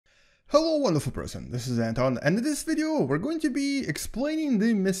Hello wonderful person, this is Anton, and in this video we're going to be explaining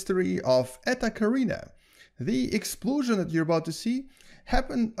the mystery of Eta Carinae. The explosion that you're about to see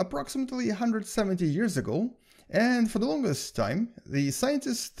happened approximately 170 years ago, and for the longest time the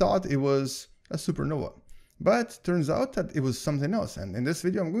scientists thought it was a supernova. But turns out that it was something else, and in this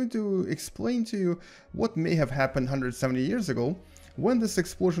video I'm going to explain to you what may have happened 170 years ago when this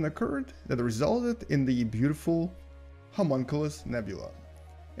explosion occurred that resulted in the beautiful Homunculus Nebula.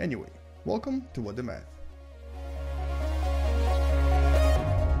 Anyway, welcome to What the Math.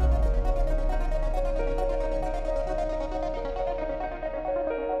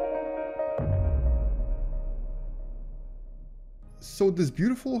 So this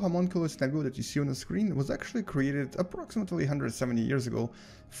beautiful Homunculus Nebula that you see on the screen was actually created approximately 170 years ago,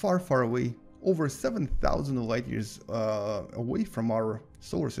 far, far away, over 7,000 light years away from our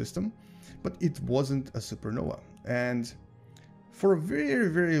solar system, but it wasn't a supernova. And for a very,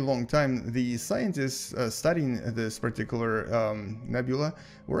 very long time, the scientists studying this particular nebula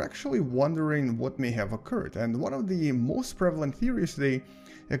were actually wondering what may have occurred. And one of the most prevalent theories, they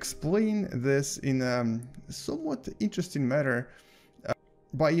explain this in a somewhat interesting manner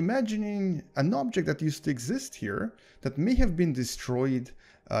by imagining an object that used to exist here that may have been destroyed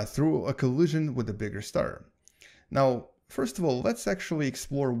through a collision with a bigger star. Now, first of all, let's actually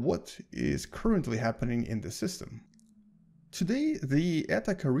explore what is currently happening in the system. Today, the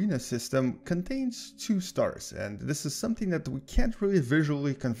Eta Carinae system contains two stars, and this is something that we can't really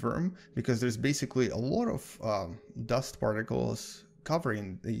visually confirm because there's basically a lot of dust particles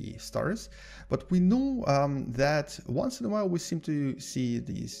covering the stars, but we know that once in a while we seem to see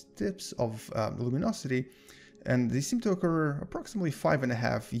these dips of luminosity, and they seem to occur approximately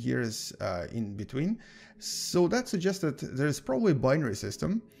 5.5 years in between. So that suggests that there's probably a binary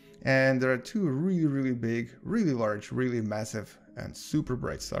system, and there are two really big, really large, really massive, and super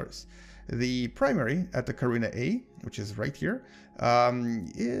bright stars. The primary, Eta Carinae A, which is right here,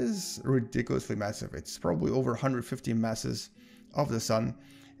 is ridiculously massive. It's probably over 150 masses of the Sun,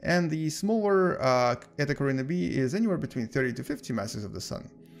 and the smaller Eta Carinae B is anywhere between 30 to 50 masses of the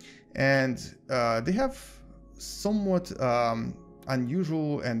Sun. And they have somewhat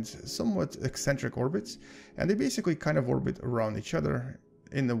unusual and somewhat eccentric orbits, and they basically kind of orbit around each other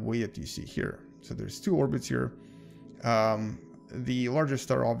in the way that you see here. So there's two orbits here. The larger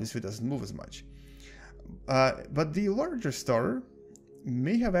star obviously doesn't move as much. But the larger star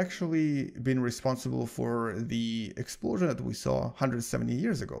may have actually been responsible for the explosion that we saw 170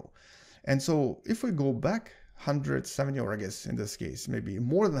 years ago. And so if we go back 170, or I guess in this case maybe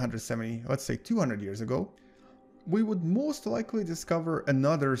more than 170, let's say 200 years ago, we would most likely discover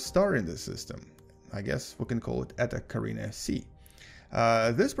another star in this system. I guess we can call it Eta Carinae C.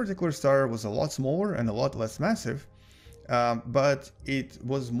 This particular star was a lot smaller and a lot less massive, but it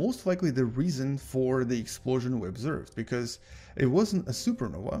was most likely the reason for the explosion we observed, because it wasn't a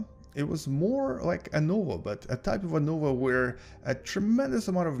supernova. It was more like a nova, but a type of a nova where a tremendous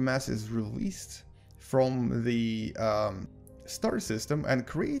amount of mass is released from the star system and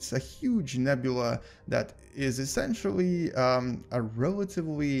creates a huge nebula that is essentially a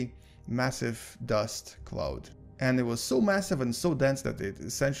relatively massive dust cloud. And it was so massive and so dense that it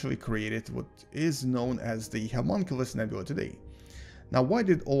essentially created what is known as the Homunculus Nebula today. Now, why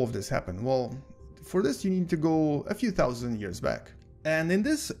did all of this happen? Well, for this you need to go a few thousand years back. And in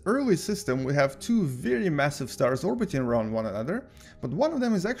this early system we have two very massive stars orbiting around one another, but one of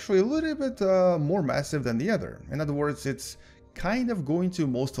them is actually a little bit more massive than the other. In other words, it's kind of going to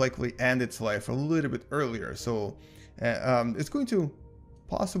most likely end its life a little bit earlier. So it's going to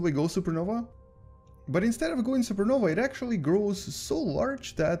possibly go supernova. But instead of going supernova, it actually grows so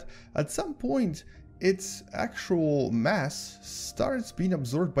large that at some point its actual mass starts being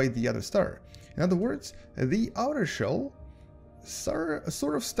absorbed by the other star. In other words, the outer shell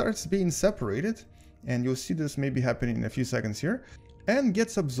sort of starts being separated, and you'll see this maybe happening in a few seconds here, and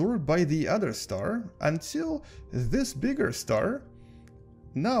gets absorbed by the other star until this bigger star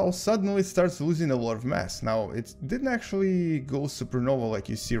now suddenly starts losing a lot of mass. Now, it didn't actually go supernova like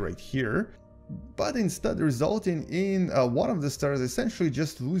you see right here, but instead resulting in one of the stars essentially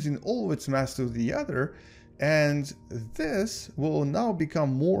just losing all of its mass to the other, and this will now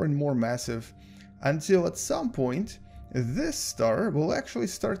become more and more massive until at some point this star will actually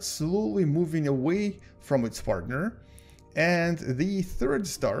start slowly moving away from its partner, and the third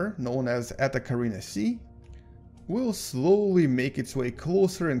star, known as Eta Carinae C, will slowly make its way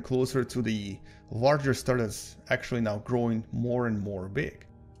closer and closer to the larger star that's actually now growing more and more big.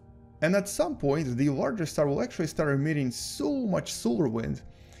 And at some point, the larger star will actually start emitting so much solar wind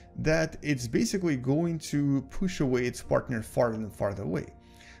that it's basically going to push away its partner farther and farther away.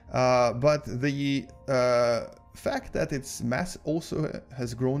 but the fact that its mass also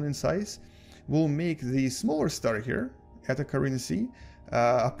has grown in size will make the smaller star here, Eta Carinae,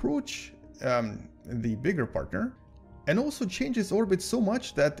 approach the bigger partner, and also change its orbit so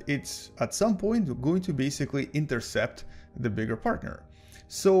much that it's at some point going to basically intercept the bigger partner.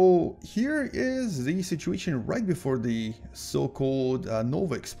 So here is the situation right before the so-called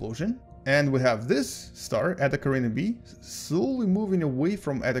nova explosion. And we have this star, Eta Carinae b, slowly moving away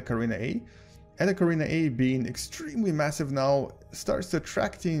from Eta Carinae a. Eta Carinae a, being extremely massive now, starts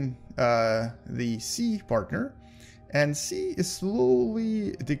attracting the C partner, and C is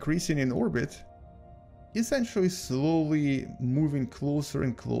slowly decreasing in orbit, essentially slowly moving closer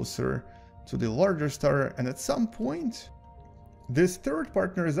and closer to the larger star, and at some point this third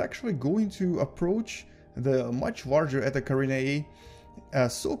partner is actually going to approach the much larger Eta Carinae A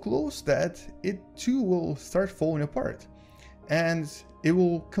so close that it too will start falling apart, and it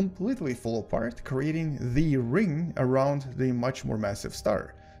will completely fall apart, creating the ring around the much more massive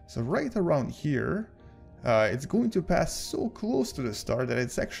star. So right around here, it's going to pass so close to the star that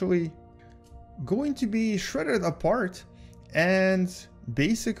it's actually going to be shredded apart and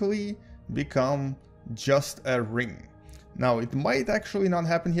basically become just a ring. Now, it might actually not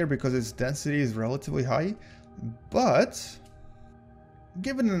happen here because its density is relatively high, but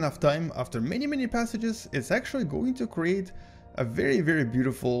given enough time, after many passages, it's actually going to create a very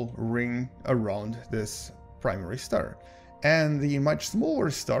beautiful ring around this primary star. And the much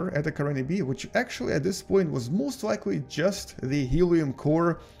smaller star, Eta Carinae b, which actually at this point was most likely just the helium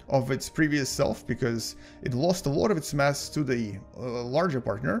core of its previous self, because it lost a lot of its mass to the larger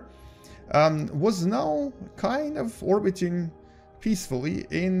partner, was now kind of orbiting peacefully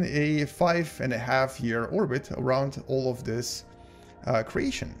in a 5.5-year orbit around all of this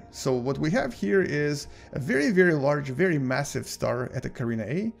creation. So what we have here is a very large, very massive star, Eta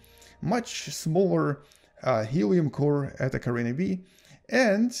Carinae a, much smaller helium core, Eta Carinae b,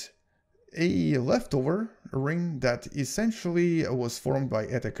 and a leftover ring that essentially was formed by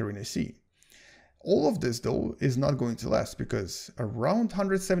Eta Carinae c. All of this, though, is not going to last, because around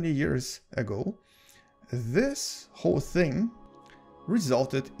 170 years ago, this whole thing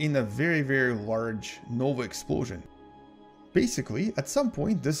resulted in a very large nova explosion. Basically, at some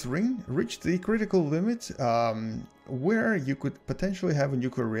point, this ring reached the critical limit where you could potentially have a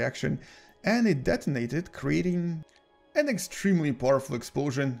nuclear reaction, and it detonated, creating an extremely powerful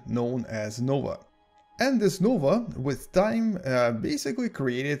explosion known as nova. And this nova, with time, basically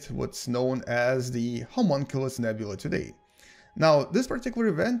created what's known as the Homunculus Nebula today. Now, this particular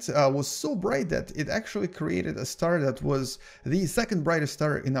event was so bright that it actually created a star that was the second brightest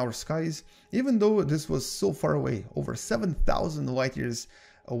star in our skies, even though this was so far away, over 7,000 light years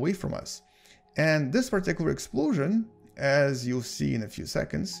away from us. And this particular explosion, as you'll see in a few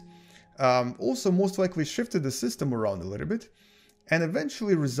seconds, also most likely shifted the system around a little bit, and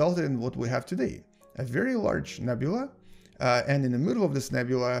eventually resulted in what we have today. A very large nebula, and in the middle of this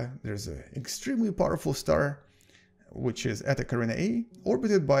nebula there's an extremely powerful star, which is Eta Carinae a,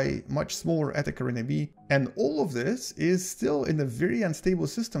 orbited by much smaller Eta Carinae b, and all of this is still in a very unstable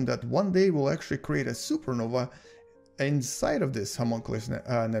system that one day will actually create a supernova inside of this Homunculus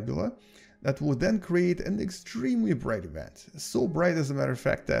nebula that will then create an extremely bright event. So bright, as a matter of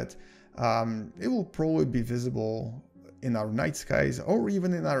fact, that it will probably be visible in our night skies or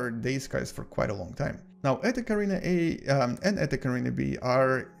even in our day skies for quite a long time. Now, Eta Carinae a and Eta Carinae b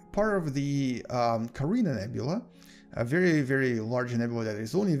are part of the Carinae Nebula, a very large nebula that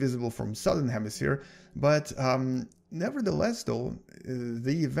is only visible from southern hemisphere, but nevertheless, though,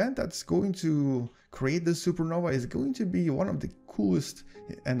 the event that's going to create the supernova is going to be one of the coolest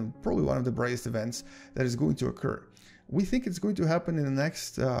and probably one of the brightest events that is going to occur. We think it's going to happen in the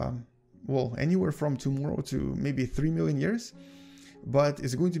next well, anywhere from tomorrow to maybe 3 million years, but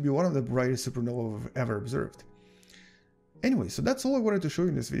it's going to be one of the brightest supernovae we've ever observed. Anyway, so that's all I wanted to show you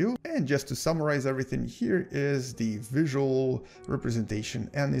in this video, and just to summarize everything, here is the visual representation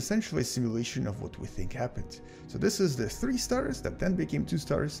and essentially a simulation of what we think happened. So this is the 3 stars that then became 2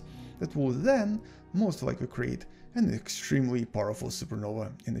 stars that will then most likely create an extremely powerful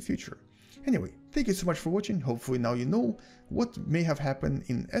supernova in the future. Anyway, thank you so much for watching. Hopefully now you know what may have happened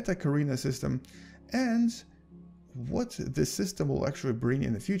in Eta Carinae system and what this system will actually bring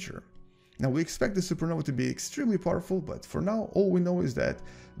in the future. Now, we expect the supernova to be extremely powerful, but for now all we know is that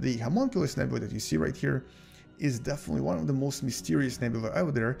the Homunculus Nebula that you see right here is definitely one of the most mysterious nebula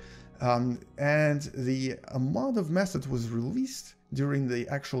out there, and the amount of mass that was released during the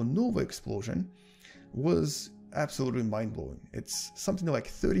actual nova explosion was absolutely mind-blowing. It's something like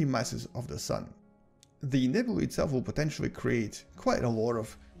 30 masses of the sun. The nebula itself will potentially create quite a lot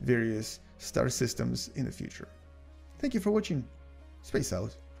of various star systems in the future. Thank you for watching. Space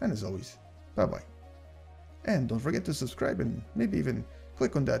out, and as always, bye bye. And don't forget to subscribe and maybe even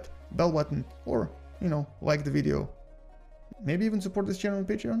click on that bell button, or, like the video. Maybe even support this channel on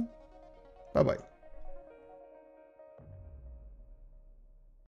Patreon. Bye bye.